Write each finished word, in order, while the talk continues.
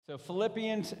So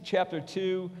Philippians chapter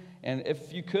 2, and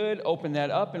if you could open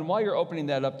that up, and while you're opening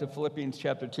that up to Philippians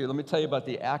chapter 2, let me tell you about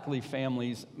the Ackley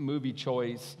family's movie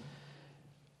choice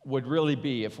would really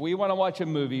be. If we want to watch a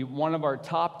movie, one of our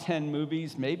top 10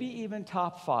 movies, maybe even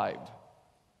top 5,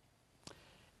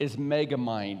 is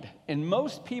Megamind. And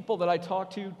most people that I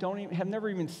talk to have never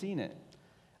even seen it.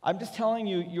 I'm just telling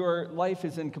you, your life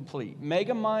is incomplete.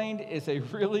 Megamind is a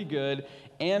really good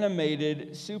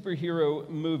animated superhero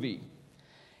movie.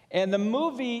 And the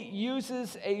movie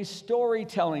uses a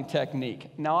storytelling technique.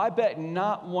 Now, I bet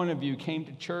not one of you came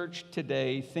to church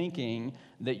today thinking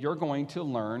that you're going to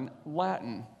learn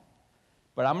Latin.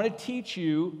 But I'm going to teach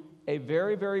you a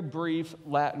very, very brief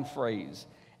Latin phrase.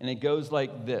 And it goes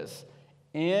like this: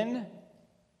 in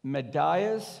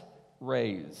medias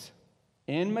res.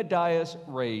 In medias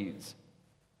res.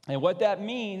 And what that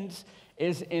means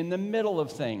is in the middle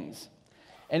of things.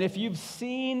 And if you've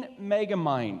seen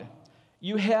Megamind,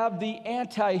 you have the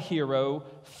anti-hero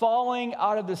falling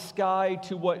out of the sky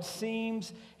to what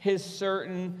seems his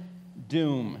certain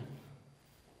doom.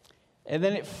 And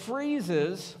then it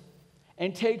freezes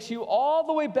and takes you all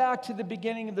the way back to the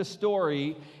beginning of the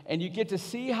story, and you get to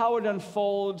see how it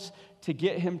unfolds to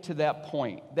get him to that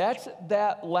point. That's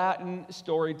that Latin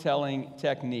storytelling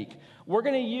technique. We're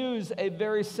going to use a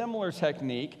very similar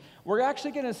technique. We're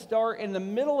actually going to start in the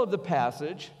middle of the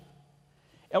passage,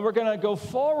 and we're going to go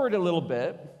forward a little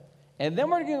bit, and then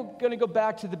we're going to go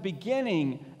back to the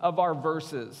beginning of our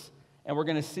verses, and we're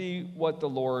going to see what the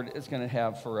Lord is going to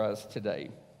have for us today.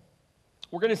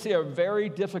 We're going to see a very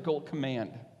difficult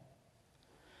command,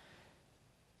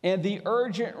 and the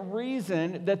urgent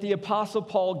reason that the Apostle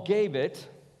Paul gave it,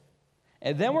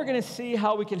 and then we're going to see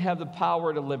how we can have the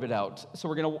power to live it out. So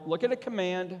we're going to look at a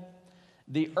command,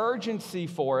 the urgency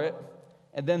for it,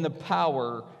 and then the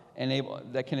power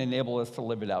that can enable us to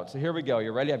live it out. So here we go.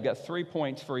 You ready? I've got 3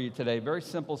 points for you today. Very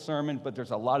simple sermon, but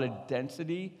there's a lot of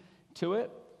density to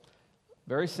it.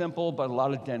 Very simple, but a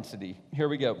lot of density. Here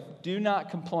we go. Do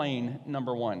not complain,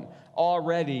 number 1.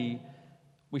 Already,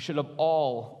 we should have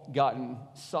all gotten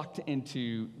sucked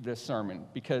into this sermon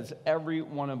because every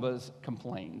one of us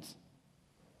complains.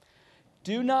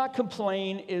 Do not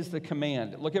complain is the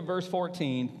command. Look at verse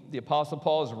 14. The Apostle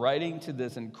Paul is writing to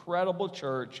this incredible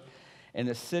church in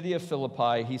the city of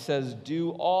Philippi. He says,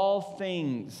 do all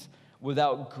things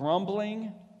without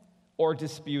grumbling or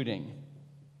disputing.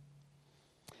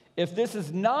 If this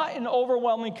is not an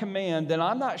overwhelming command, then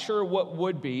I'm not sure what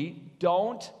would be.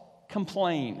 Don't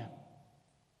complain.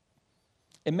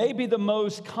 It may be the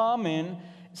most common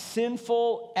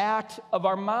sinful act of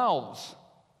our mouths.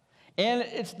 And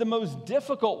it's the most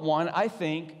difficult one, I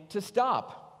think, to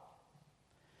stop.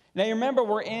 Now, you remember,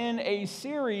 we're in a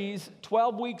series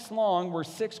 12 weeks long. We're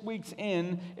 6 weeks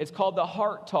in. It's called the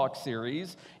Heart Talk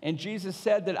series. And Jesus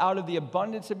said that out of the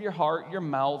abundance of your heart, your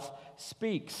mouth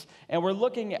speaks. And we're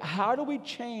looking at how do we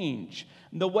change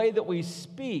the way that we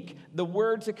speak, the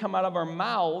words that come out of our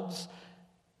mouths.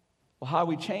 Well, how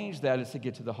we change that is to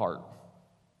get to the heart.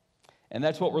 And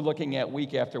that's what we're looking at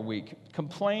week after week.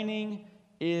 Complaining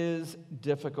is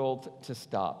difficult to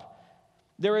stop.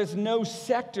 There is no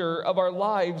sector of our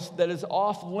lives that is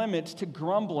off limits to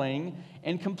grumbling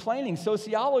and complaining.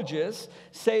 Sociologists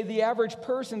say the average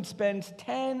person spends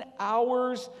 10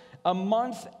 hours a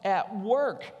month at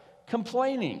work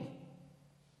complaining.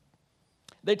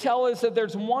 They tell us that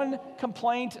there's one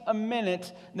complaint a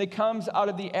minute that comes out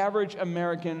of the average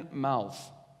American mouth.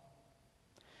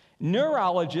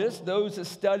 Neurologists, those that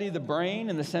study the brain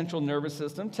and the central nervous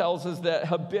system, tells us that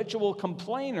habitual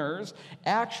complainers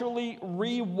actually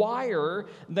rewire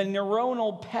the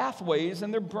neuronal pathways in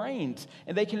their brains.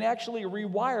 And they can actually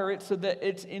rewire it so that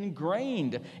it's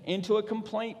ingrained into a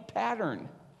complaint pattern.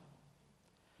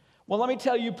 Well, let me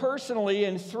tell you personally,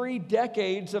 in 3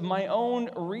 decades of my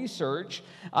own research,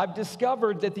 I've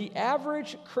discovered that the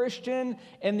average Christian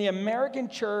in the American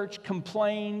church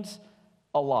complains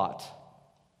a lot.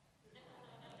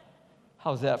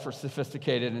 How's that for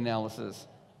sophisticated analysis?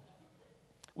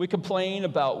 We complain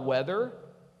about weather.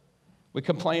 We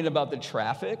complain about the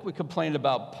traffic. We complain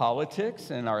about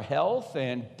politics and our health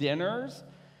and dinners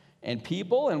and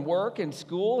people and work and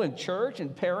school and church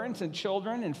and parents and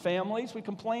children and families. We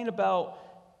complain about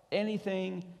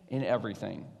anything and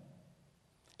everything.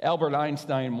 Albert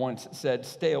Einstein once said,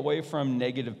 stay away from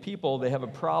negative people. They have a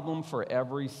problem for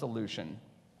every solution.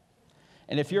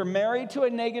 And if you're married to a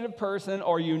negative person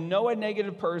or you know a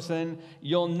negative person,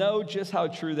 you'll know just how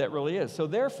true that really is. So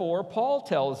therefore, Paul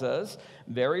tells us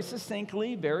very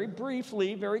succinctly, very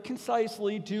briefly, very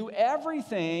concisely, do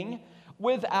everything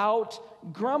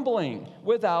without grumbling,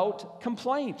 without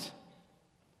complaint.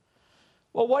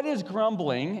 Well, what is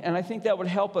grumbling? And I think that would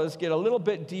help us get a little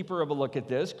bit deeper of a look at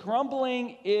this.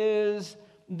 Grumbling is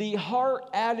the heart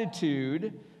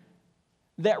attitude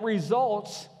that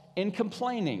results in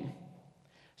complaining.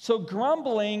 So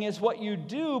grumbling is what you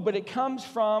do, but it comes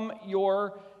from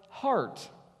your heart.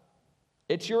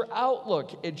 It's your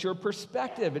outlook, it's your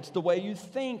perspective, it's the way you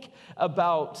think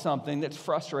about something that's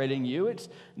frustrating you. It's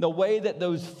the way that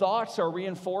those thoughts are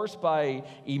reinforced by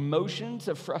emotions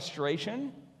of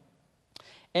frustration.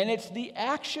 And it's the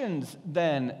actions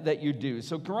then that you do.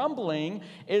 So grumbling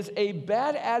is a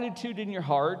bad attitude in your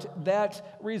heart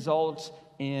that results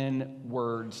in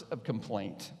words of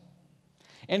complaint.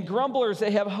 And grumblers,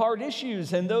 they have heart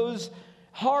issues, and those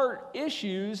heart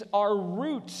issues are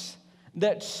roots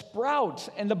that sprout.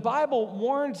 And the Bible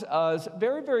warns us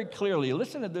very, very clearly.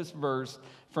 Listen to this verse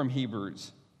from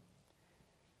Hebrews.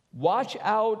 Watch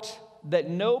out that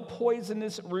no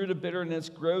poisonous root of bitterness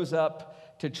grows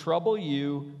up to trouble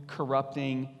you,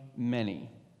 corrupting many.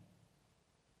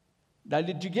 Now,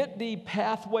 did you get the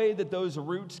pathway that those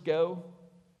roots go?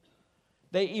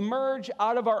 They emerge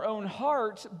out of our own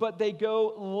hearts, but they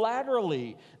go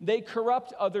laterally. They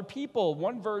corrupt other people.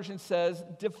 One version says,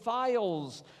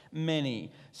 defiles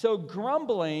many. So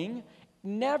grumbling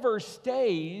never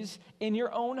stays in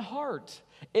your own heart.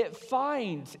 It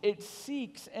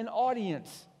seeks an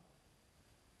audience.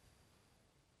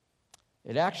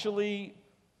 It actually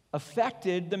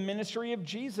affected the ministry of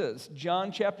Jesus,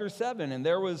 John chapter 7, and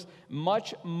there was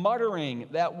much muttering.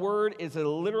 That word is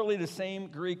literally the same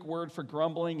Greek word for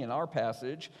grumbling in our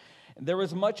passage. There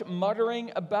was much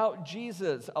muttering about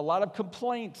Jesus, a lot of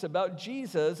complaints about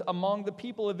Jesus among the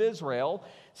people of Israel.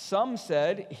 Some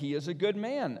said, he is a good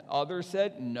man. Others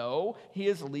said, no, he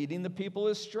is leading the people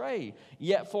astray.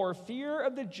 Yet for fear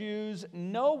of the Jews,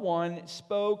 no one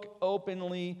spoke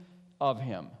openly of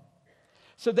him.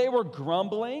 So they were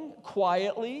grumbling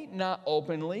quietly, not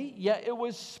openly, yet it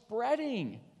was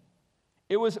spreading.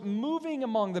 It was moving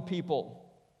among the people.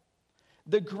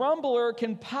 The grumbler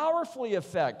can powerfully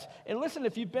affect. And listen,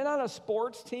 if you've been on a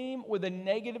sports team with a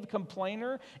negative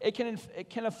complainer, it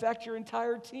can affect your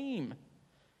entire team.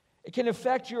 It can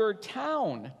affect your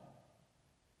town.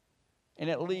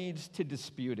 And it leads to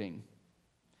disputing.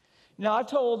 Now, I've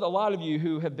told a lot of you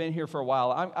who have been here for a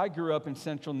while, I grew up in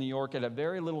central New York at a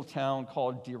very little town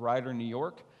called DeRuyter, New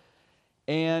York.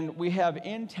 And we have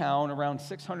in town around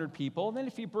 600 people. And then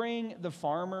if you bring the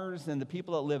farmers and the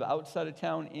people that live outside of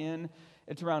town in,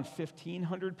 it's around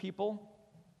 1,500 people.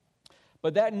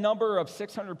 But that number of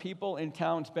 600 people in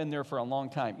town's been there for a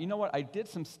long time. You know what? I did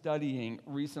some studying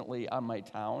recently on my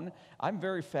town. I'm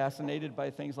very fascinated by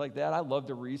things like that. I love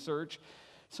to research.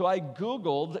 So I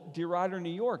Googled DeRuyter, New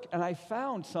York, and I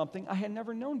found something I had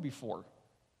never known before.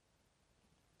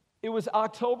 It was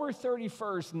October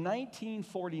 31st,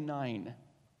 1949.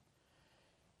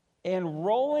 And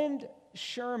Roland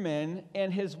Sherman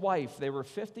and his wife, they were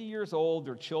 50 years old.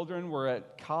 Their children were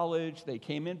at college. They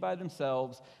came in by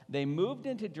themselves. They moved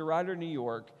into DeRuyter, New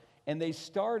York, and they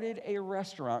started a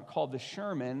restaurant called the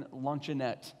Sherman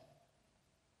Luncheonette.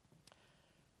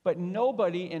 But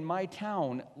nobody in my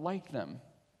town liked them.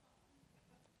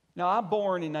 Now, I'm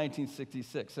born in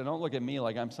 1966, so don't look at me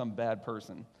like I'm some bad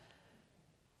person.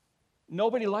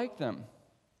 Nobody liked them.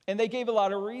 And they gave a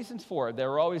lot of reasons for it. They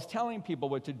were always telling people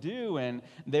what to do, and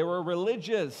they were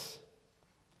religious.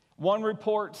 One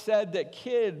report said that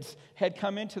kids had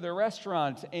come into the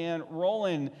restaurant, and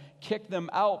Roland kicked them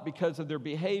out because of their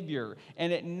behavior.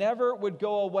 And it never would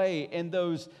go away, and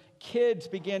those kids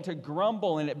began to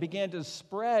grumble, and it began to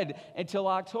spread until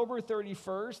October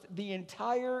 31st. The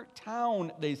entire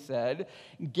town, they said,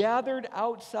 gathered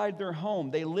outside their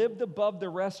home. They lived above the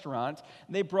restaurant.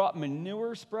 They brought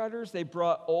manure spreaders. They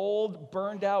brought old,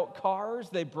 burned-out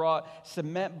cars. They brought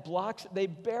cement blocks. They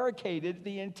barricaded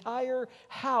the entire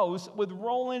house with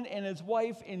Roland and his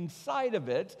wife inside of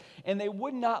it, and they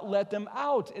would not let them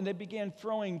out. And they began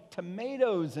throwing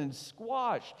tomatoes and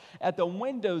squash at the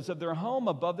windows of their home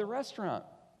above the restaurant,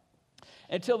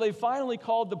 until they finally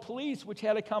called the police, which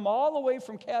had to come all the way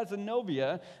from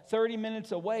Cazenovia, 30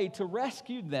 minutes away, to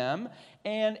rescue them.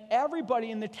 And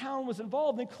everybody in the town was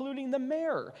involved, including the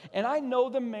mayor. And I know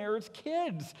the mayor's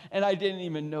kids, and I didn't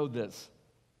even know this.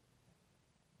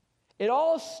 It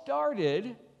all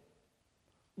started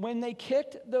when they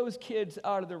kicked those kids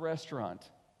out of the restaurant.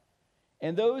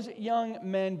 And those young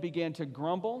men began to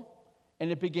grumble, and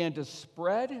it began to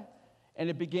spread. And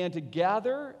it began to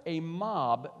gather a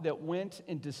mob that went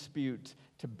in dispute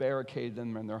to barricade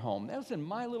them in their home. That was in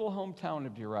my little hometown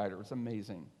of DeRuyter. It was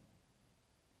amazing.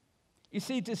 You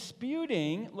see,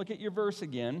 disputing, look at your verse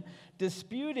again,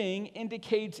 disputing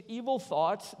indicates evil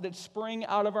thoughts that spring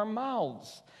out of our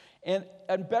mouths. And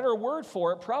a better word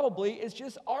for it probably is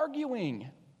just arguing.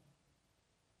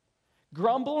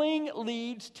 Grumbling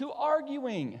leads to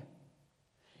arguing.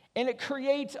 And it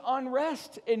creates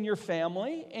unrest in your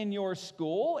family, in your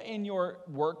school, in your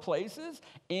workplaces,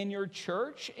 in your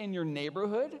church, in your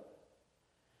neighborhood.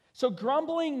 So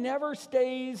grumbling never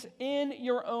stays in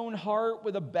your own heart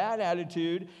with a bad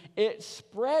attitude. It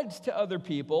spreads to other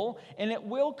people, and it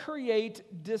will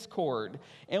create discord.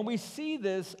 And we see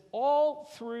this all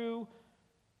through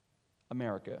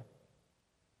America.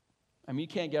 I mean, you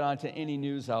can't get onto any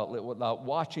news outlet without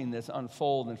watching this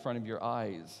unfold in front of your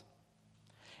eyes.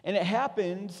 And it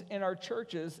happens in our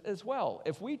churches as well.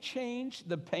 If we change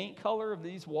the paint color of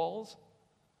these walls,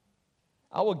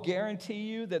 I will guarantee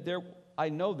you that I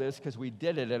know this because we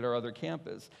did it at our other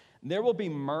campus. There will be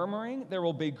murmuring, there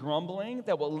will be grumbling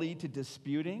that will lead to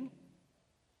disputing.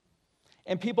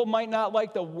 And people might not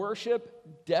like the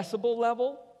worship decibel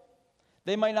level.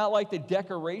 They might not like the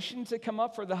decorations that come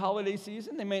up for the holiday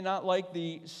season. They may not like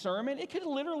the sermon. It could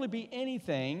literally be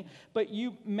anything, but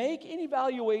you make an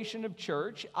evaluation of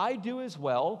church. I do as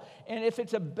well. And if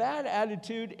it's a bad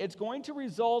attitude, it's going to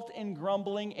result in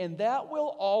grumbling, and that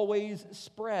will always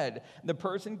spread. The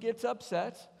person gets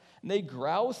upset, and they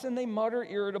grouse and they mutter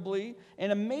irritably.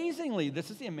 And amazingly, this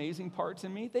is the amazing part to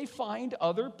me, they find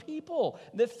other people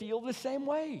that feel the same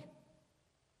way.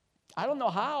 I don't know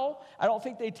how. I don't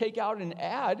think they take out an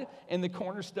ad in the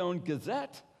Cornerstone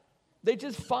Gazette. They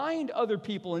just find other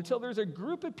people until there's a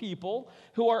group of people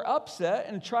who are upset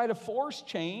and try to force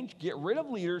change, get rid of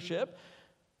leadership,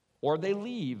 or they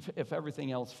leave if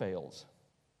everything else fails.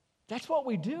 That's what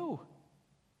we do.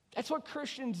 That's what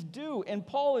Christians do. And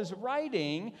Paul is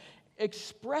writing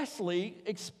explicitly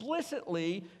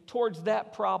towards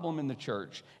that problem in the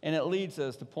church. And it leads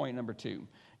us to point number 2.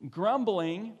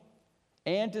 Grumbling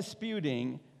and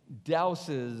disputing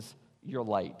douses your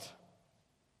light.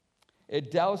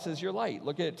 It douses your light.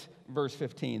 Look at verse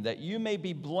 15. That you may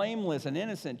be blameless and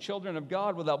innocent, children of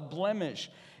God without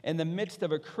blemish, in the midst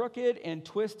of a crooked and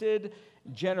twisted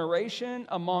generation,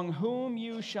 among whom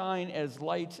you shine as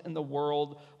lights in the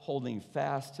world, holding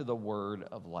fast to the word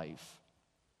of life.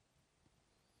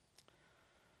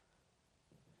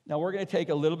 Now we're going to take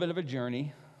a little bit of a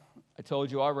journey. I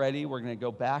told you already, we're going to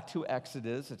go back to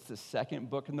Exodus. It's the second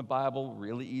book in the Bible,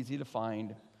 really easy to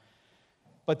find.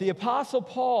 But the Apostle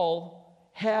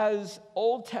Paul has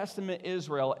Old Testament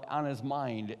Israel on his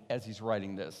mind as he's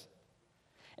writing this.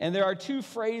 And there are 2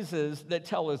 phrases that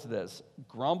tell us this: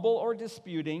 grumble or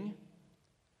disputing,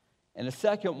 and the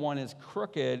second one is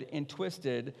crooked and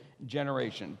twisted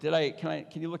generation. Can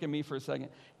you look at me for a second?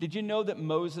 Did you know that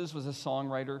Moses was a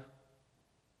songwriter?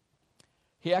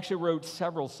 He actually wrote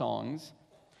several songs.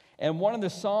 And one of the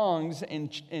songs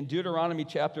in Deuteronomy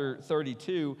chapter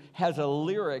 32 has a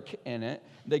lyric in it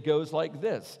that goes like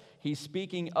this. He's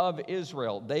speaking of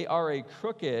Israel. They are a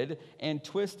crooked and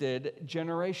twisted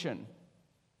generation.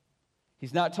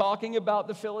 He's not talking about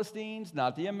the Philistines,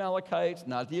 not the Amalekites,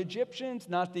 not the Egyptians,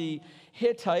 not the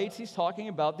Hittites. He's talking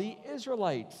about the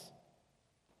Israelites.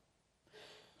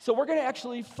 So we're going to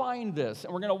actually find this,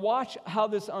 and we're going to watch how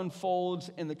this unfolds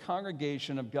in the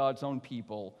congregation of God's own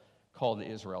people called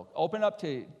Israel. Open up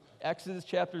to Exodus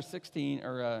chapter 16,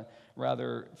 or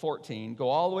rather 14. Go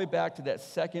all the way back to that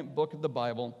second book of the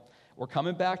Bible. We're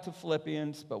coming back to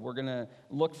Philippians, but we're going to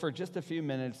look for just a few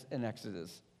minutes in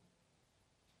Exodus.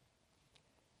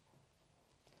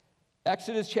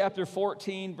 Exodus chapter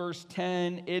 14, verse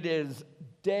 10, it is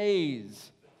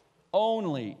days,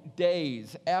 only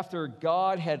days, after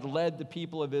God had led the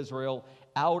people of Israel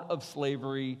out of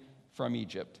slavery from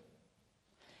Egypt.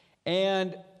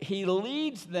 And he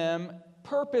leads them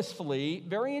purposefully,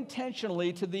 very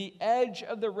intentionally, to the edge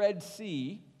of the Red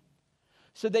Sea,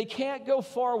 so they can't go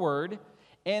forward,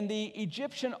 and the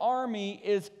Egyptian army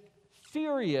is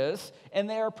furious, and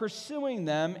they are pursuing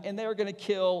them, and they are going to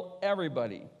kill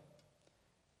everybody.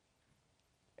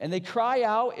 And they cry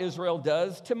out, Israel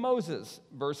does, to Moses,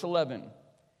 verse 11.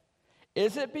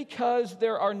 Is it because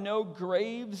there are no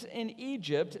graves in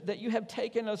Egypt that you have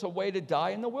taken us away to die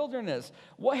in the wilderness?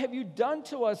 What have you done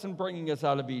to us in bringing us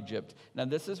out of Egypt? Now,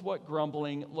 this is what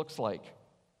grumbling looks like.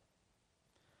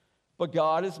 But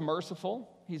God is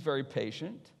merciful. He's very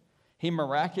patient. He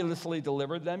miraculously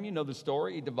delivered them. You know the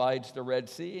story. He divides the Red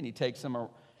Sea, and he takes them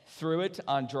through it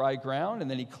on dry ground,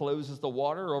 and then he closes the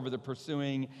water over the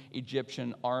pursuing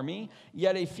Egyptian army.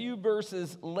 Yet a few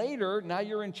verses later, now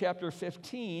you're in chapter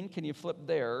 15, can you flip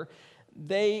there?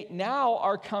 They now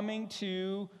are coming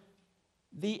to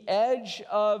the edge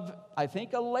of, I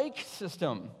think, a lake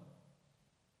system.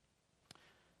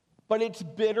 But it's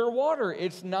bitter water.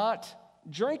 It's not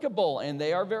drinkable, and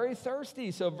they are very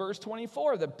thirsty. So verse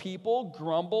 24, the people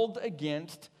grumbled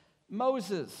against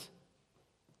Moses.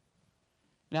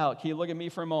 Now, can you look at me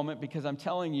for a moment? Because I'm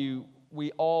telling you,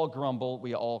 we all grumble,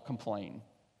 we all complain.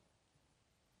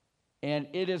 And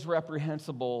it is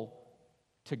reprehensible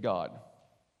to God.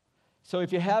 So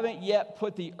if you haven't yet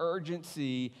put the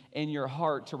urgency in your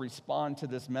heart to respond to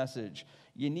this message,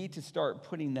 you need to start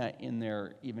putting that in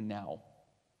there even now,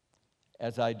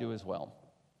 as I do as well.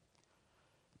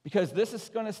 Because this is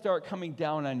going to start coming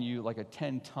down on you like a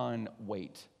 10-ton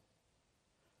weight,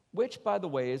 which, by the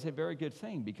way, is a very good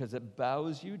thing because it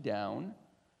bows you down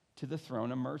to the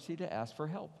throne of mercy to ask for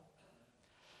help.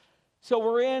 So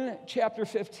we're in chapter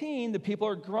 15. The people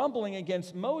are grumbling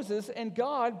against Moses, and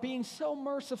God, being so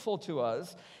merciful to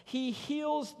us, he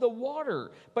heals the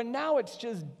water. But now it's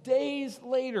just days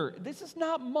later. This is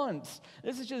not months.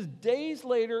 This is just days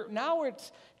later. Now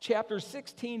it's chapter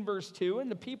 16, verse 2,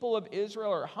 and the people of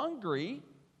Israel are hungry.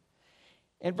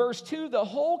 In verse 2, the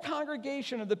whole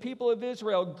congregation of the people of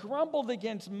Israel grumbled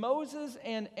against Moses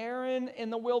and Aaron in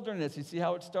the wilderness. You see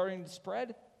how it's starting to spread?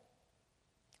 It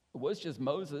was just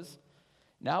Moses.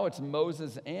 Now it's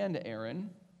Moses and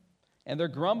Aaron, and they're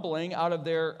grumbling out of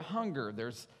their hunger.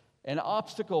 There's an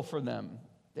obstacle for them.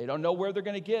 They don't know where they're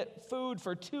going to get food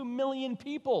for 2 million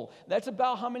people. That's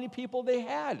about how many people they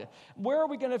had. Where are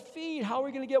we going to feed? How are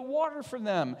we going to get water for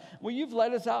them? Well, you've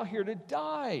led us out here to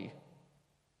die.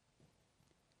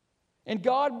 And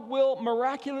God will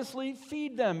miraculously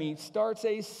feed them. He starts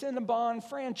a Cinnabon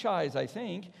franchise, I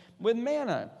think, with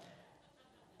manna.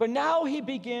 But now he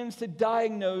begins to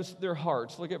diagnose their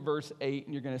hearts. Look at verse 8,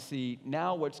 and you're going to see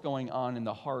now what's going on in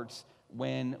the hearts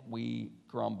when we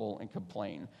grumble and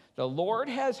complain. The Lord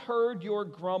has heard your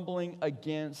grumbling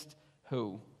against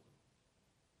who?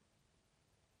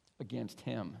 Against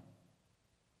him.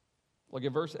 Look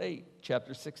at verse 8,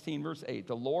 chapter 16, verse 8.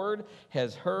 The Lord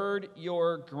has heard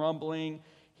your grumbling.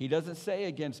 He doesn't say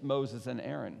against Moses and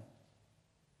Aaron.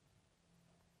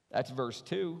 That's verse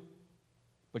 2.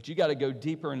 But you got to go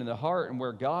deeper into the heart, and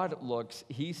where God looks,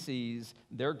 he sees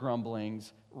their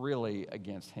grumblings really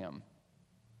against him.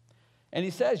 And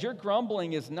he says, your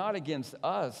grumbling is not against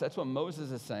us. That's what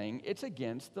Moses is saying. It's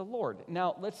against the Lord.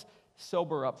 Now, let's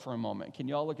sober up for a moment. Can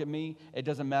you all look at me? It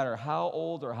doesn't matter how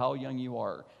old or how young you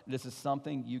are. This is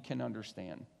something you can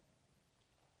understand.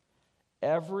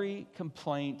 Every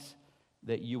complaint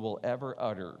that you will ever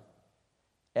utter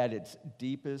at its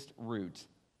deepest root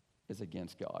is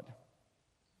against God.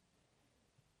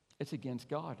 It's against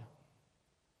God.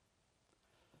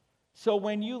 So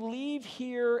when you leave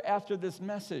here after this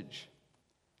message,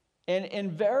 and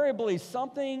invariably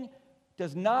something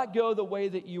does not go the way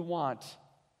that you want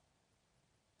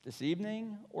this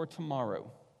evening or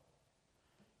tomorrow,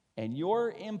 and your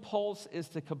impulse is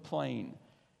to complain,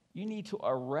 you need to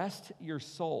arrest your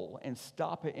soul and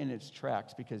stop it in its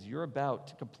tracks because you're about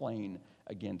to complain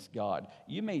against God.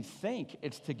 You may think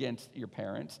it's against your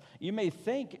parents. You may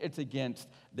think it's against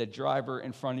the driver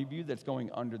in front of you that's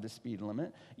going under the speed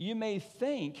limit. You may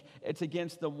think it's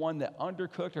against the one that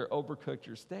undercooked or overcooked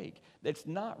your steak. That's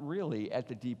not really at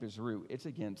the deepest root. It's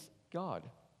against God.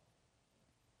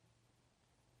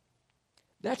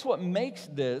 That's what makes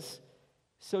this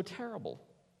so terrible.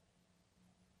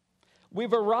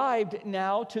 We've arrived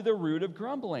now to the root of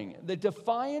grumbling, the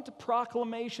defiant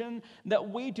proclamation that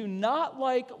we do not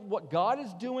like what God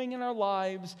is doing in our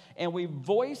lives, and we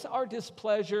voice our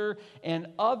displeasure, and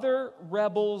other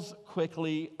rebels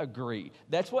quickly agree.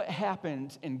 That's what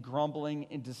happens in grumbling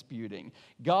and disputing.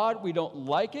 God, we don't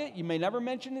like it. You may never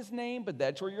mention his name, but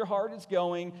that's where your heart is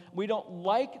going. We don't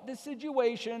like the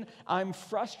situation. I'm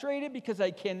frustrated because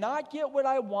I cannot get what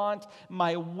I want.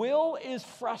 My will is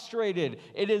frustrated.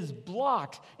 It is blocked.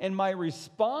 And my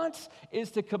response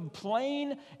is to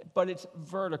complain, but it's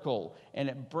vertical, and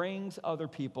it brings other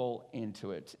people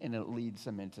into it, and it leads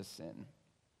them into sin.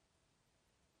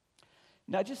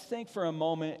 Now, just think for a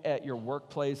moment at your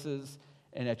workplaces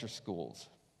and at your schools,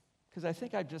 because I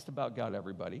think I've just about got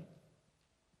everybody.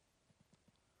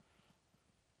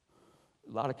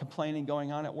 A lot of complaining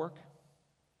going on at work.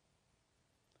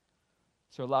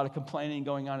 So a lot of complaining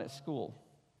going on at school.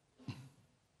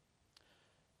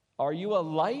 Are you a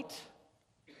light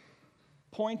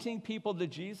pointing people to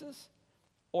Jesus,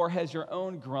 or has your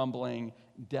own grumbling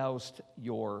doused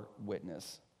your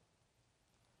witness?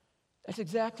 That's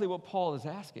exactly what Paul is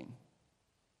asking.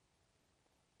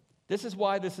 This is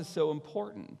why this is so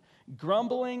important.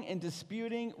 Grumbling and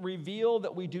disputing reveal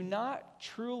that we do not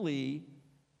truly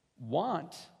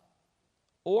want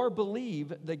or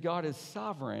believe that God is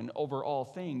sovereign over all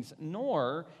things,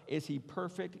 nor is he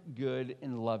perfect, good,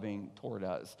 and loving toward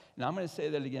us. Now, I'm going to say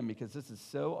that again because this is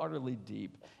so utterly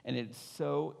deep, and it's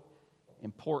so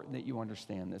important that you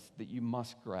understand this, that you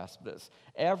must grasp this.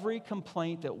 Every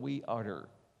complaint that we utter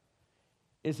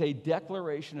is a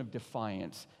declaration of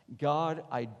defiance. God,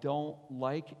 I don't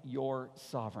like your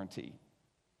sovereignty,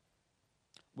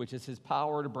 which is his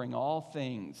power to bring all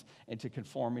things into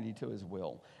conformity to his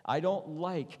will. I don't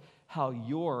like how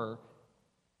you're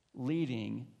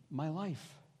leading my life,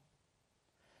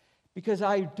 because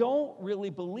I don't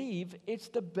really believe it's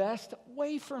the best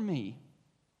way for me.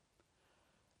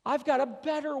 I've got a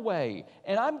better way,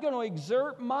 and I'm going to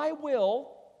exert my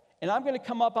will, and I'm going to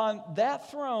come up on that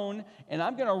throne, and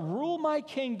I'm going to rule my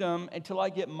kingdom until I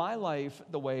get my life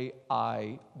the way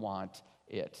I want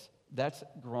it. That's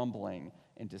grumbling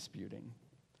and disputing.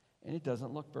 And it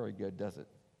doesn't look very good, does it?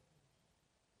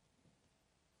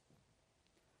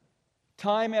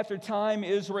 Time after time,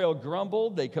 Israel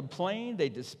grumbled, they complained, they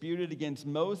disputed against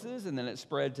Moses, and then it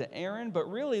spread to Aaron. But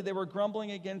really, they were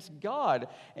grumbling against God.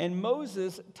 And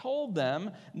Moses told them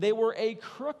they were a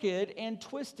crooked and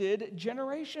twisted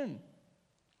generation.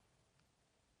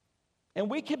 And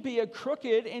we could be a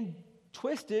crooked and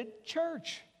twisted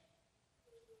church,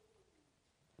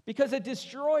 because it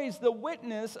destroys the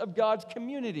witness of God's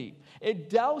community.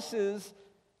 It douses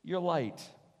your light.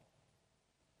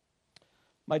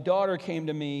 My daughter came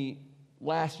to me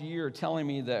last year telling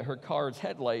me that her car's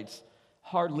headlights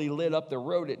hardly lit up the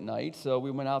road at night, so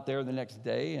we went out there the next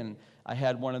day, and I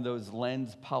had one of those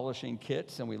lens polishing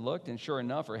kits, and we looked, and sure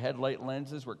enough, her headlight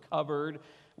lenses were covered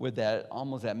with that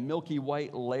almost that milky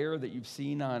white layer that you've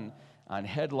seen on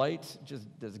headlights, just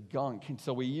this gunk. And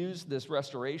so we used this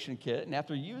restoration kit, and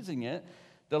after using it,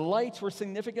 the lights were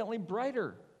significantly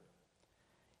brighter.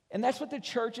 And that's what the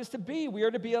church is to be. We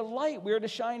are to be a light. We are to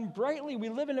shine brightly. We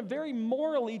live in a very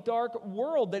morally dark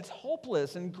world that's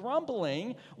hopeless, and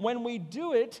grumbling, when we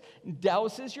do it,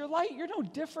 douses your light. You're no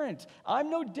different. I'm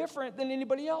no different than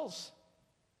anybody else.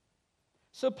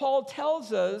 So Paul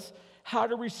tells us how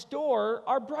to restore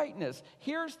our brightness.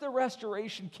 Here's the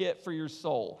restoration kit for your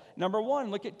soul. Number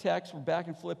one, look at text. We're back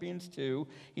in Philippians 2.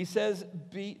 He says,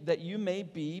 that you may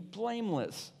be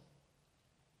blameless.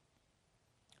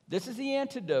 This is the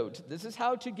antidote. This is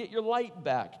how to get your light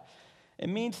back. It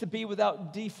means to be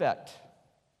without defect.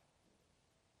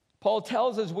 Paul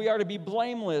tells us we are to be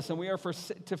blameless, and we are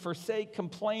to forsake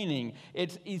complaining.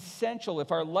 It's essential.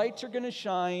 If our lights are going to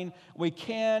shine, we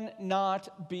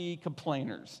cannot be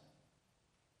complainers.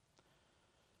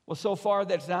 Well, so far,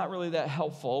 that's not really that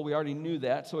helpful. We already knew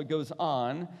that, so it goes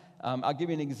on. I'll give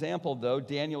you an example, though.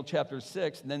 Daniel chapter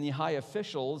 6, and then the high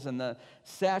officials and the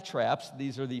satraps,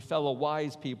 these are the fellow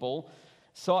wise people,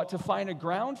 sought to find a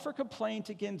ground for complaint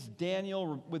against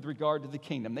Daniel with regard to the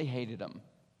kingdom. They hated him.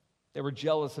 They were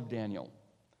jealous of Daniel.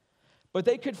 But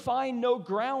they could find no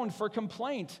ground for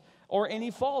complaint or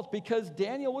any fault, because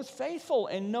Daniel was faithful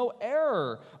and no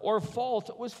error or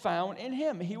fault was found in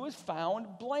him. He was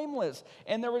found blameless,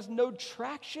 and there was no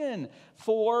traction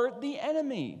for the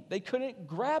enemy. They couldn't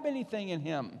grab anything in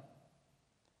him.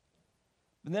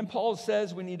 And then Paul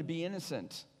says we need to be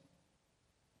innocent.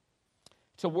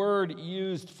 It's a word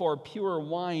used for pure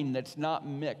wine that's not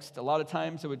mixed. A lot of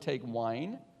times it would take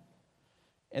wine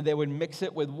and they would mix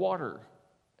it with water.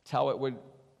 That's how it would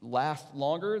last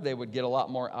longer. They would get a lot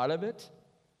more out of it.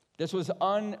 This was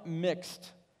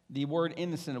unmixed. The word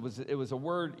innocent, it was a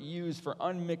word used for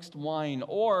unmixed wine,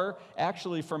 or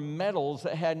actually for metals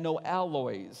that had no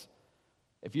alloys.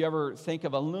 If you ever think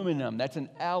of aluminum, that's an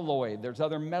alloy. There's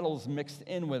other metals mixed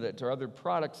in with it, or other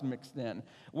products mixed in.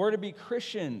 We're to be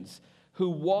Christians who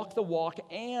walk the walk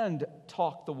and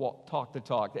talk the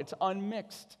talk. It's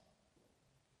unmixed.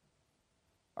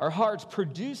 Our hearts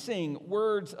producing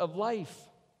words of life.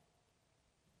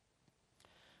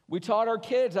 We taught our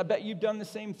kids, I bet you've done the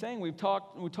same thing. We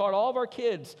taught all of our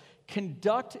kids,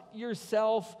 conduct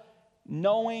yourself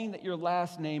knowing that your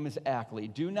last name is Ackley.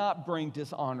 Do not bring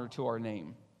dishonor to our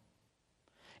name.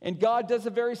 And God does the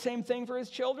very same thing for his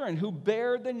children who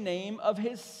bear the name of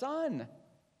his Son.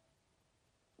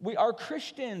 We are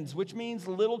Christians, which means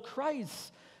little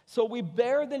Christ. So we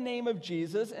bear the name of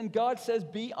Jesus, and God says,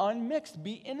 be unmixed,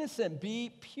 be innocent,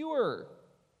 be pure.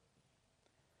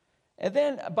 And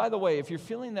then, by the way, if you're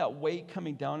feeling that weight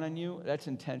coming down on you, that's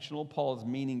intentional. Paul is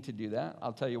meaning to do that.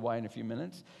 I'll tell you why in a few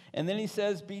minutes. And then he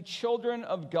says, be children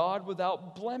of God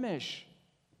without blemish.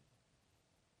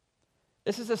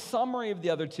 This is a summary of the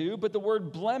other two, but the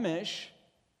word blemish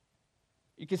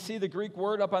You can see the Greek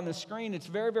word up on the screen. It's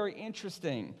very, very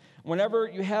interesting. Whenever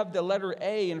you have the letter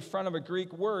A in front of a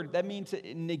Greek word, that means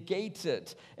it negates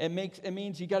it. It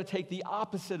means you got to take the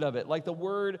opposite of it, like the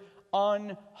word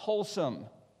unwholesome.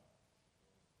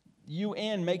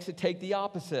 UN makes it take the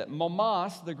opposite.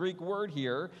 Momos, the Greek word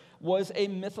here, was a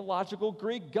mythological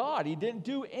Greek god. He didn't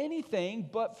do anything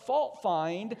but fault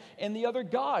find in the other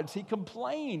gods. He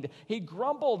complained, he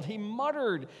grumbled, he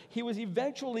muttered. He was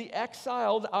eventually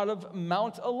exiled out of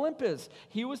Mount Olympus.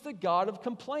 He was the god of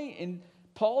complaint. And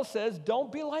Paul says,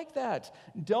 don't be like that.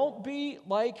 Don't be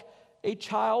like a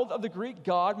child of the Greek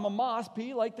god, Momos.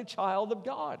 Be like the child of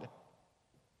God.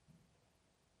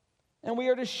 And we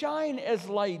are to shine as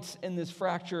lights in this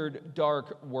fractured,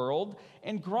 dark world,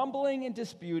 and grumbling and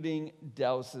disputing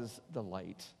douses the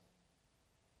light.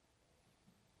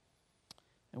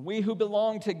 And we who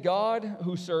belong to God,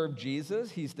 who serve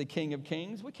Jesus, He's the King of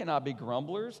Kings, we cannot be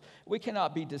grumblers. We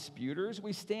cannot be disputers.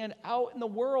 We stand out in the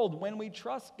world when we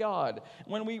trust God,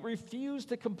 when we refuse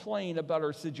to complain about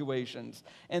our situations.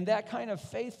 And that kind of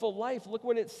faithful life, look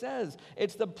what it says.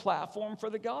 It's the platform for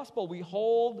the gospel. We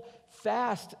hold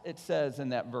fast, it says in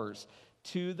that verse,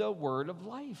 to the word of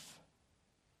life.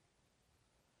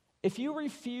 If you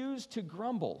refuse to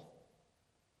grumble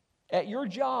at your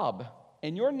job,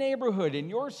 in your neighborhood,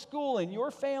 in your school, in your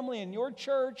family, in your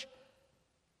church,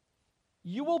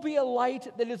 you will be a light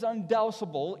that is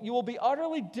undoubtable. You will be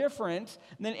utterly different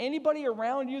than anybody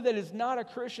around you that is not a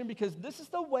Christian, because this is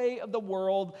the way of the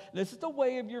world. This is the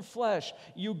way of your flesh.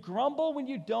 You grumble when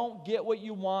you don't get what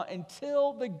you want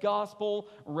until the gospel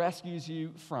rescues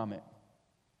you from it.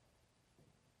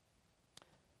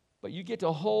 But you get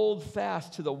to hold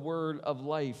fast to the word of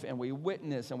life, and we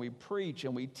witness and we preach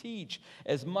and we teach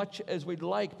as much as we'd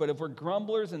like. But if we're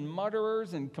grumblers and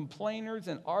mutterers and complainers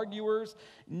and arguers,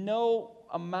 no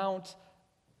amount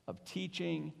of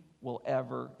teaching will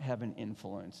ever have an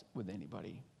influence with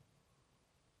anybody.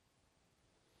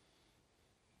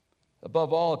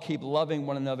 Above all, keep loving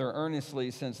one another earnestly,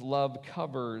 since love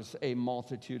covers a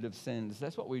multitude of sins.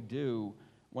 That's what we do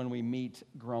when we meet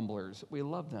grumblers. We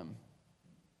love them.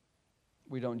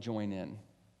 We don't join in.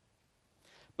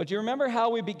 But do you remember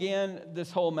how we began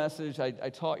this whole message? I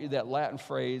taught you that Latin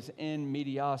phrase, in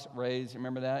medias res.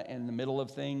 Remember that? In the middle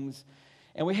of things.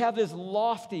 And we have this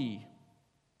lofty,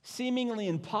 seemingly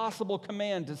impossible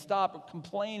command to stop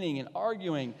complaining and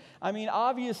arguing. I mean,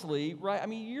 obviously, right? I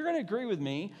mean, you're going to agree with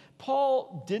me.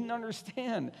 Paul didn't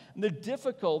understand the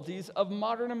difficulties of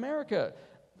modern America.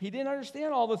 He didn't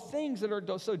understand all the things that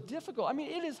are so difficult. I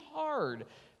mean, it is hard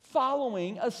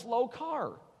following a slow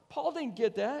car. Paul didn't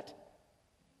get that.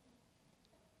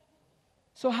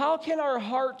 So how can our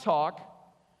heart talk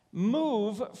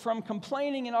move from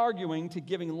complaining and arguing to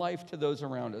giving life to those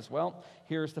around us? Well,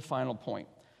 here's the final point.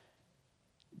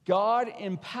 God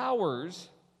empowers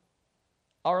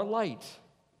our light.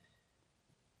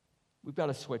 We've got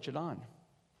to switch it on.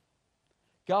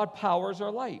 God powers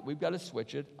our light. We've got to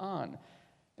switch it on.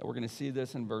 And we're going to see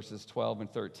this in verses 12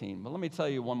 and 13. But let me tell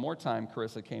you one more time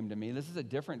Carissa came to me. This is a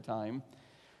different time.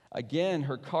 Again,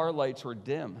 her car lights were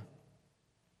dim.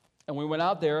 And we went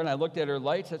out there and I looked at her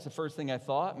lights. That's the first thing I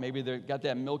thought. Maybe they got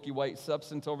that milky white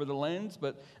substance over the lens,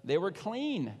 but they were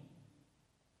clean.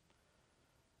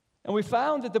 And we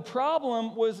found that the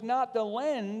problem was not the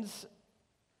lens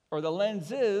or the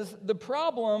lenses. The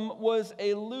problem was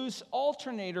a loose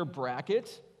alternator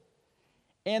bracket,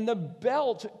 and the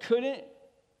belt couldn't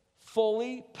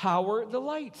fully power the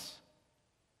lights.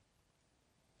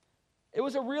 It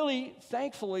was a really,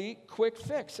 thankfully, quick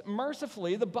fix.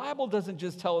 Mercifully, the Bible doesn't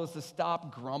just tell us to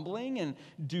stop grumbling and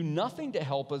do nothing to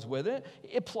help us with it.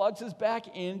 It plugs us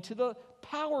back into the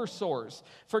power source.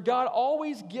 For God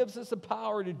always gives us the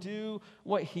power to do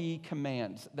what He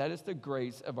commands. That is the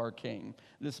grace of our King.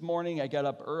 This morning, I got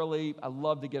up early. I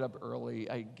love to get up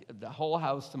early. The whole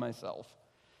house to myself.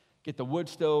 Get the wood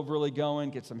stove really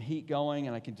going, get some heat going,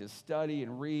 and I can just study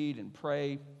and read and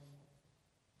pray.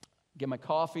 Get my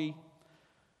coffee.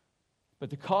 But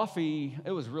the coffee,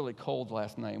 it was really cold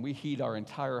last night, and we heat our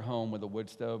entire home with a wood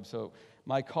stove. So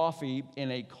my coffee in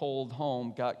a cold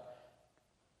home got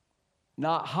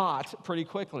not hot pretty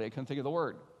quickly. I couldn't think of the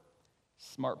word.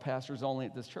 Smart pastors only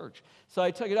at this church. So I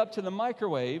took it up to the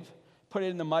microwave, put it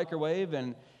in the microwave,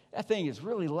 and that thing is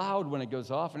really loud when it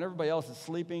goes off, and everybody else is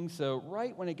sleeping. So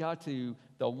right when it got to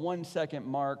the 1 second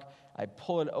mark, I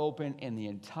pull it open, and the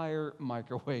entire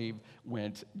microwave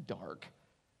went dark.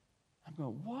 I'm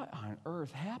going, what on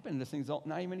earth happened? This thing's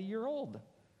not even a year old.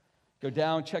 Go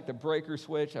down, check the breaker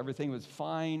switch. Everything was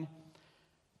fine.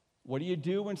 What do you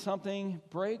do when something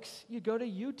breaks? You go to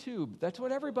YouTube. That's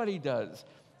what everybody does.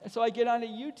 And so I get onto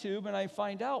YouTube and I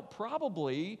find out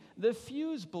probably the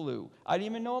fuse blew. I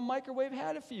didn't even know a microwave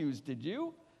had a fuse. Did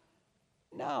you?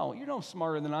 No, you're no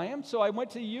smarter than I am. So I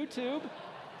went to YouTube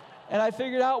and I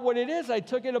figured out what it is. I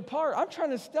took it apart. I'm trying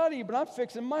to study, but I'm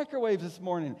fixing microwaves this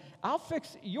morning. I'll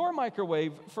fix your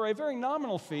microwave for a very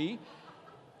nominal fee.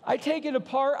 I take it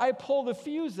apart. I pull the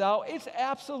fuse out. It's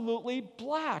absolutely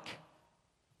black.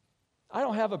 I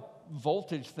don't have a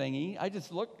voltage thingy. I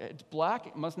just look, it's black.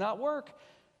 It must not work.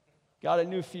 Got a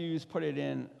new fuse, put it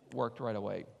in, worked right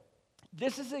away.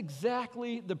 This is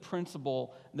exactly the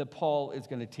principle that Paul is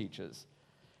going to teach us.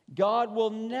 God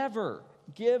will never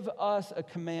give us a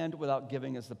command without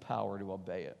giving us the power to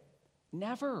obey it.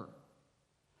 Never.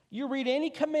 You read any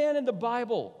command in the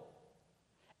Bible,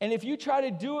 and if you try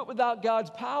to do it without God's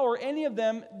power, any of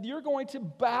them, you're going to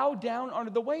bow down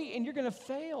under the weight and you're going to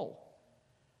fail.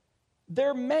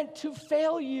 They're meant to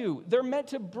fail you. They're meant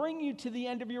to bring you to the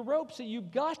end of your rope, so you've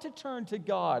got to turn to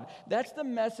God. That's the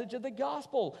message of the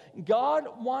gospel. God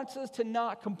wants us to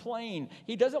not complain.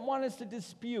 He doesn't want us to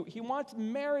dispute. He wants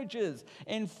marriages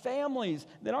and families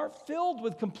that aren't filled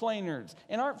with complainers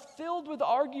and aren't filled with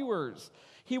arguers.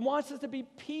 He wants us to be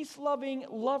peace-loving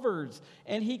lovers,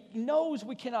 and he knows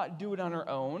we cannot do it on our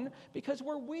own because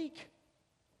we're weak.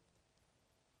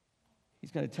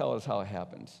 He's going to tell us how it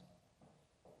happens.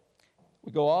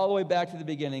 We go all the way back to the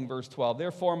beginning, verse 12.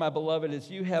 Therefore, my beloved,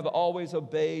 as you have always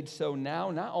obeyed, so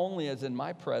now, not only as in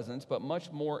my presence, but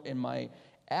much more in my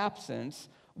absence,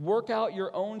 work out your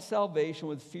own salvation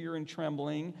with fear and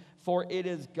trembling, for it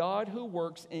is God who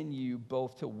works in you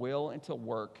both to will and to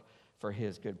work for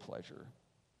his good pleasure.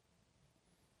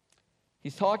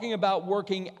 He's talking about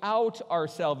working out our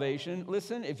salvation.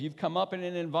 Listen, if you've come up in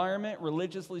an environment,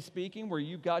 religiously speaking, where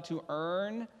you've got to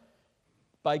earn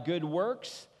by good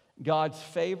works God's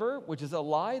favor, which is a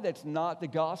lie, that's not the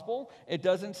gospel. It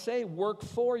doesn't say work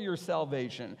for your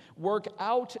salvation. Work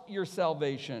out your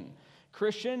salvation.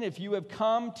 Christian, if you have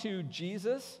come to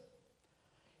Jesus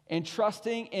and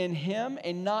trusting in him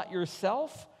and not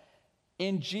yourself,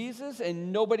 in Jesus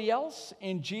and nobody else,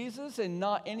 in Jesus and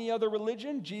not any other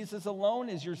religion, Jesus alone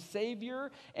is your Savior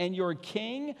and your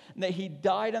King, and that he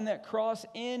died on that cross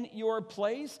in your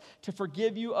place to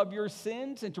forgive you of your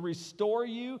sins and to restore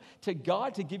you to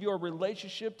God, to give you a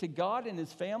relationship to God and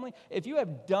his family. If you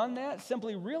have done that,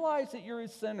 simply realize that you're a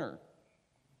sinner.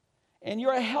 And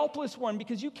you're a helpless one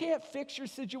because you can't fix your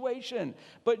situation.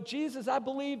 But Jesus, I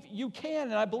believe you can,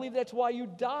 and I believe that's why you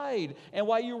died and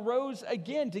why you rose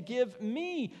again, to give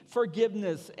me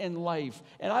forgiveness and life.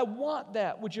 And I want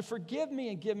that. Would you forgive me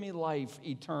and give me life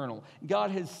eternal? God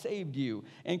has saved you.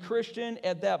 And Christian,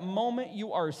 at that moment,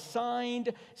 you are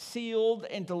signed, sealed,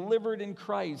 and delivered in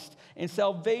Christ. And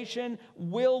salvation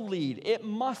will lead. It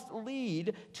must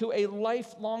lead to a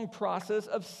lifelong process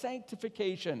of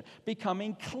sanctification,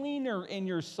 becoming cleaner in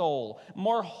your soul,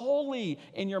 more holy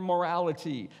in your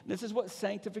morality. This is what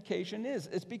sanctification is.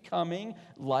 It's becoming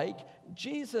like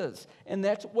Jesus. And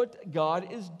that's what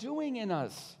God is doing in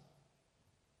us.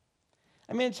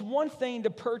 I mean, it's one thing to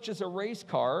purchase a race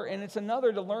car, and it's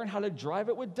another to learn how to drive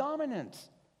it with dominance.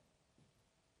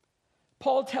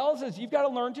 Paul tells us you've got to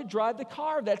learn to drive the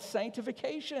car. That's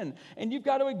sanctification. And you've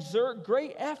got to exert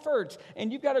great effort.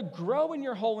 And you've got to grow in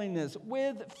your holiness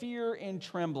with fear and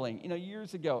trembling. You know,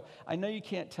 years ago, I know you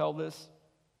can't tell this.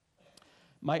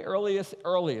 My earliest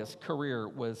career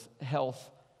was health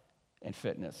and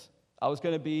fitness. I was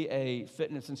going to be a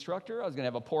fitness instructor. I was going to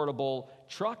have a portable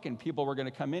truck, and people were going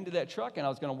to come into that truck, and I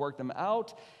was going to work them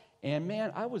out. And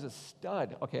man, I was a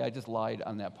stud. Okay, I just lied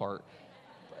on that part.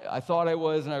 I thought I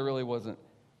was, and I really wasn't.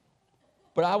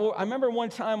 But I remember one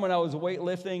time when I was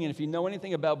weightlifting, and if you know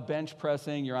anything about bench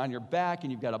pressing, you're on your back,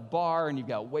 and you've got a bar, and you've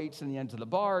got weights in the ends of the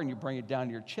bar, and you bring it down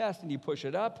to your chest, and you push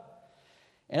it up.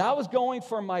 And I was going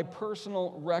for my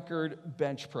personal record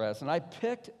bench press, and I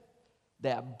picked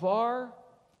that bar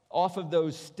off of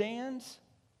those stands.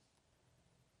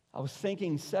 I was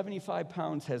thinking 75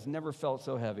 pounds has never felt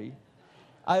so heavy.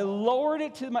 I lowered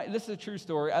it to this is a true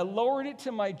story, I lowered it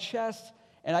to my chest,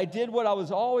 and I did what I was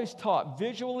always taught,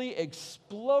 visually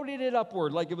exploded it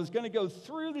upward like it was going to go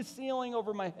through the ceiling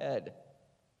over my head.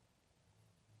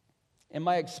 And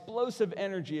my explosive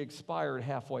energy expired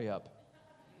halfway up.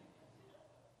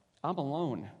 I'm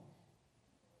alone.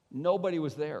 Nobody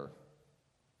was there.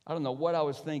 I don't know what I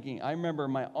was thinking. I remember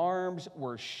my arms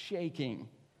were shaking.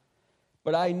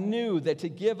 But I knew that to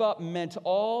give up meant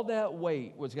all that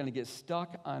weight was going to get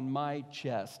stuck on my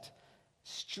chest,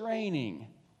 straining,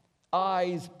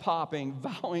 eyes popping,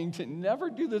 vowing to never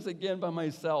do this again by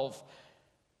myself.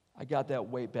 I got that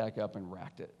weight back up and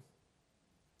racked it.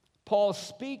 Paul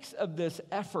speaks of this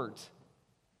effort.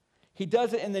 He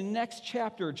does it in the next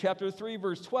chapter, chapter 3,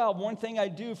 verse 12. One thing I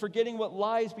do, forgetting what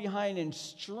lies behind and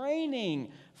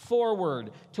straining forward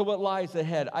to what lies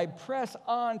ahead. I press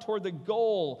on toward the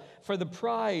goal for the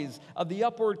prize of the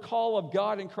upward call of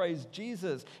God in Christ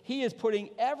Jesus. He is putting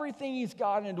everything he's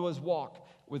got into his walk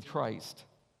with Christ.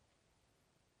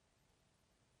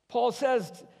 Paul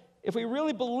says, if we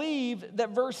really believe that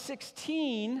verse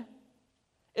 16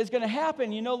 is going to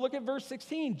happen, look at verse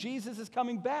 16. Jesus is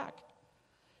coming back.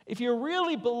 If you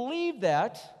really believe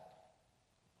that,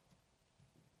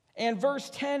 and verse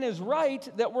 10 is right,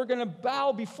 that we're going to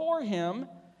bow before him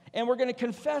and we're going to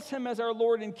confess him as our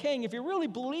Lord and King, if you really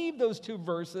believe those two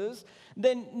verses,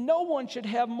 then no one should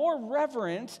have more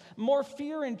reverence, more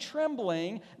fear and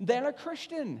trembling than a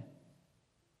Christian.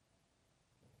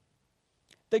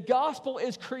 The gospel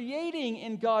is creating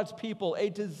in God's people a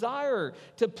desire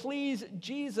to please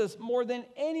Jesus more than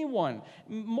anyone,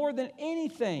 more than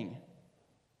anything.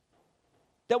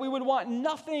 That we would want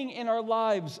nothing in our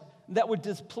lives that would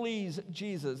displease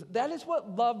Jesus. That is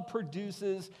what love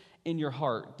produces in your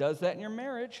heart. Does that in your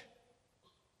marriage?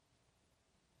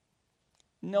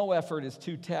 No effort is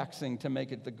too taxing to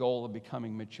make it the goal of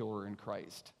becoming mature in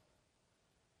Christ.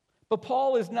 But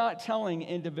Paul is not telling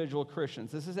individual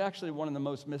Christians. This is actually one of the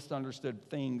most misunderstood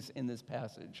things in this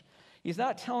passage. He's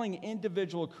not telling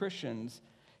individual Christians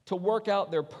to work out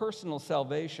their personal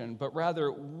salvation, but rather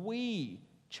we,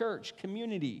 church,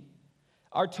 community,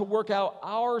 are to work out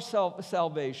our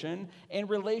salvation in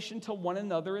relation to one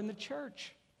another in the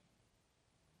church.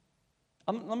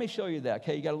 Let me show you that,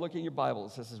 okay? You got to look in your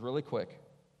Bibles. This is really quick.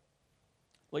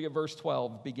 Look at verse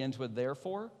 12. It begins with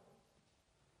therefore.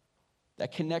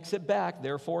 That connects it back.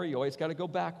 Therefore, you always got to go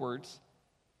backwards.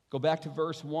 Go back to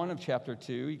verse 1 of chapter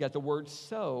 2. You got the word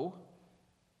so.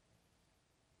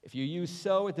 If you use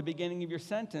so at the beginning of your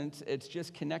sentence, it's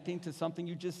just connecting to something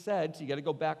you just said, so you got to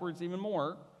go backwards even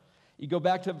more. You go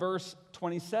back to verse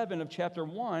 27 of chapter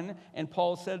 1, and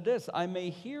Paul said this, I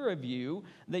may hear of you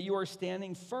that you are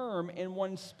standing firm in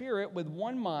one spirit with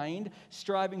one mind,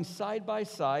 striving side by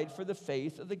side for the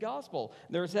faith of the gospel.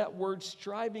 There's that word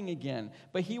striving again,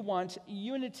 but he wants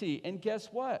unity. And guess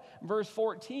what? Verse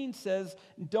 14 says,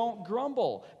 don't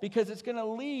grumble, because it's going to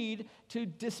lead to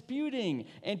disputing,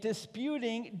 and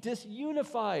disputing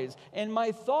disunifies. And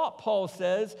my thought, Paul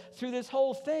says, through this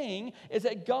whole thing is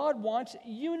that God wants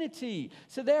unity.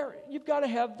 So there, you've got to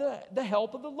have the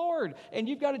help of the Lord. And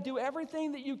you've got to do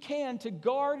everything that you can to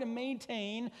guard and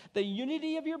maintain the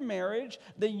unity of your marriage,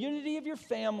 the unity of your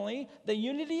family, the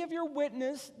unity of your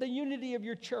witness, the unity of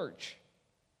your church.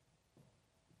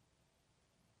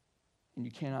 And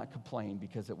you cannot complain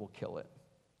because it will kill it.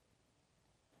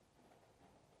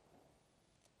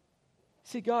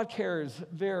 See, God cares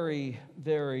very,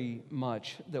 very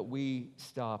much that we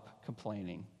stop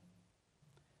complaining.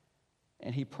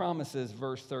 And he promises,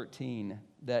 verse 13,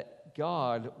 that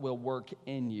God will work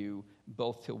in you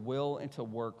both to will and to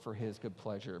work for his good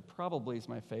pleasure. Probably is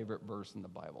my favorite verse in the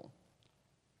Bible.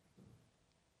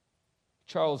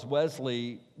 Charles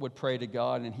Wesley would pray to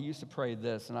God, and he used to pray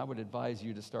this, and I would advise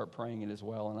you to start praying it as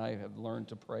well, and I have learned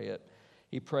to pray it.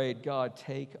 He prayed, God,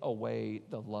 take away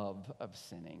the love of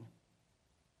sinning.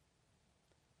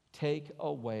 Take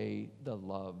away the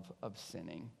love of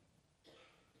sinning.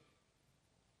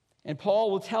 And Paul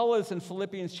will tell us in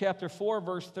Philippians chapter 4,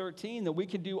 verse 13, that we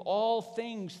can do all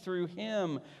things through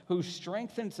him who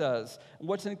strengthens us.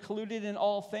 What's included in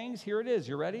all things? Here it is.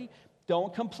 You ready?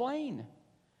 Don't complain.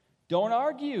 Don't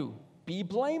argue. Be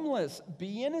blameless.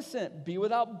 Be innocent. Be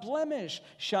without blemish.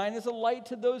 Shine as a light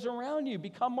to those around you.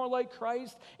 Become more like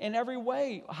Christ in every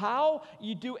way. How?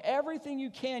 You do everything you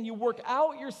can. You work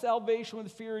out your salvation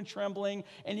with fear and trembling.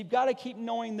 And you've got to keep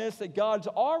knowing this, that God's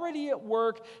already at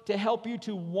work to help you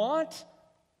to want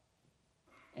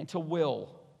and to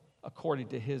will according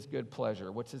to his good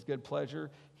pleasure. What's his good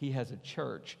pleasure? He has a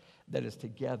church that is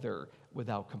together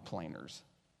without complainers.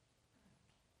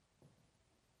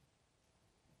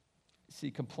 See,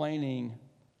 complaining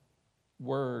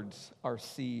words are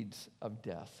seeds of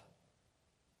death.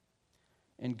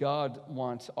 And God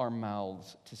wants our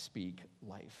mouths to speak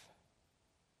life.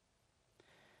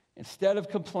 Instead of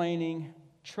complaining,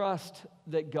 trust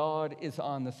that God is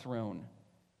on the throne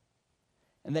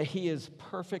and that he is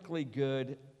perfectly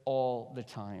good all the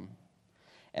time.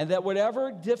 And that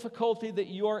whatever difficulty that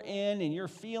you are in and you're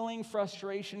feeling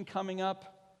frustration coming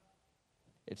up,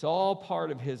 it's all part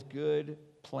of his good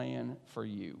plan for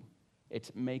you.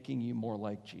 It's making you more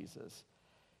like Jesus.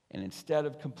 And instead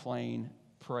of complain,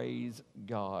 praise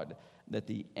God that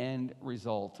the end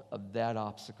result of that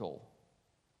obstacle,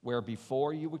 where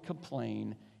before you would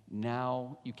complain,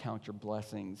 Now you count your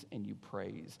blessings and you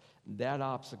praise. That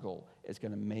obstacle is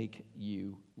going to make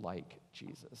you like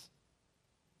Jesus.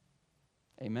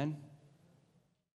 Amen?